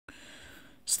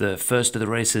the first of the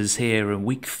races here in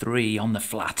week 3 on the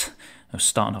flat. We're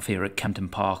starting off here at Kempton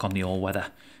Park on the all-weather,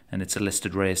 and it's a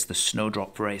listed race, the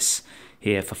Snowdrop race,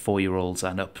 here for 4-year-olds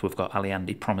and up. We've got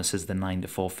Aliandi Promises, the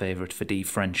 9-4 favourite for D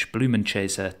French, Bloomin'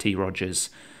 Chaser, T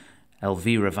Rogers,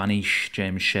 Elvira Vanish,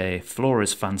 James Shea,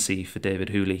 Flora's Fancy for David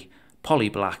Hooley, Polly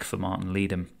Black for Martin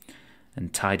Leadham,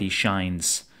 and Tidy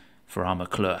Shines for our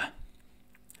McClure.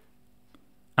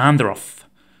 And they're off.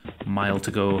 A mile to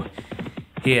go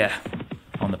here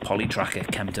on the poly track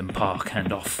at Kempton Park,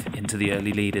 and off into the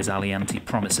early lead is Aliandi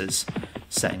Promises,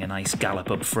 setting a nice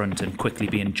gallop up front and quickly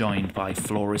being joined by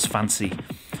Flora's Fancy.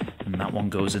 And that one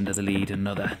goes into the lead.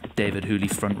 Another David Hooley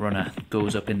front runner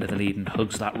goes up into the lead and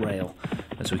hugs that rail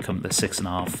as we come to the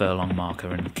 6.5 furlong marker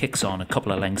and kicks on a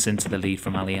couple of lengths into the lead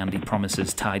from Aliandi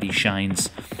Promises. Tidy Shines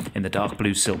in the dark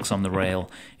blue silks on the rail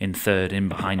in third. In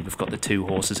behind we've got the 2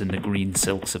 horses in the green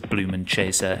silks of Bloomin'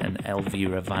 Chaser and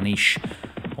Elvira Vanish,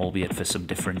 albeit for some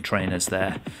different trainers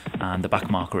there. And the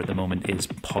back marker at the moment is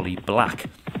Polly Black.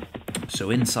 So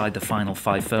inside the final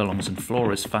 5 furlongs, and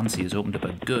Flora's Fancy has opened up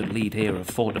a good lead here of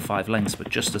 4 to 5 lengths, but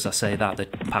just as I say that, the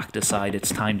pack decide it's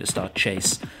time to start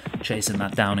chasing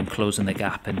that down and closing the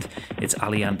gap, and it's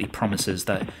Aliandi Promises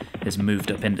that has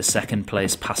moved up into second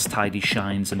place past Tidy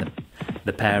Shines, and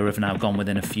the pair have now gone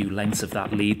within a few lengths of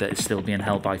that lead that is still being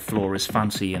held by Flora's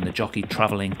Fancy, and the jockey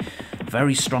travelling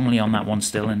very strongly on that one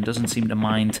still and doesn't seem to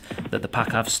mind that the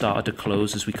pack have started to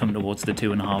close as we come towards the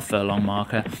 2.5 furlong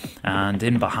marker. And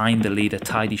in behind the leader,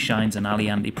 Tidy Shines and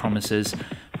Aliandi Promises,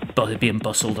 but being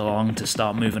bustled along to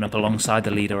start moving up alongside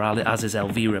the leader, as is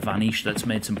Elvira Vanish, that's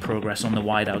made some progress on the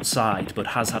wide outside but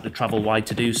has had to travel wide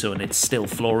to do so, and it's still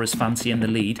Flora's Fancy in the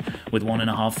lead with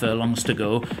 1.5 furlongs to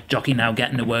go. Jockey now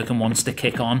getting to work and wants to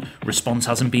kick on. Response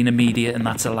hasn't been immediate, and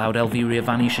that's allowed Elvira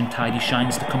Vanish and Tidy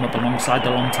Shines to come up alongside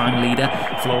the long-time leader,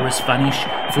 Flora's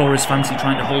Fancy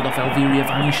trying to hold off Elvira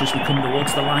Vanish as we come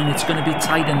towards the line. It's going to be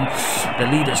tight, and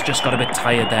the leader's just got a bit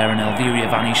tired there, and Elvira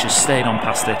Vanish has stayed on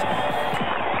past it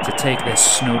to take this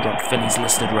Snowdrop Fillies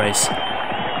listed race.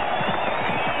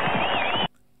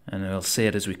 And we'll see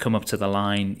it as we come up to the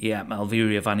line. Yeah,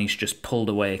 Elvira Vanish just pulled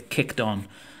away, kicked on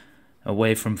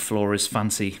away from Flora's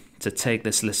Fancy to take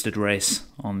this listed race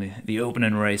on the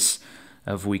opening race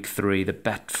of week 3. The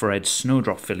Betfred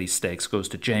Snowdrop Fillies Stakes goes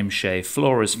to James Shea,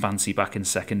 Flora's Fancy back in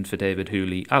second for David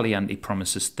Hooley, Aliandi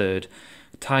Promises third,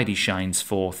 Tidy Shines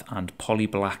fourth, and Polly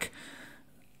Black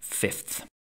 5th.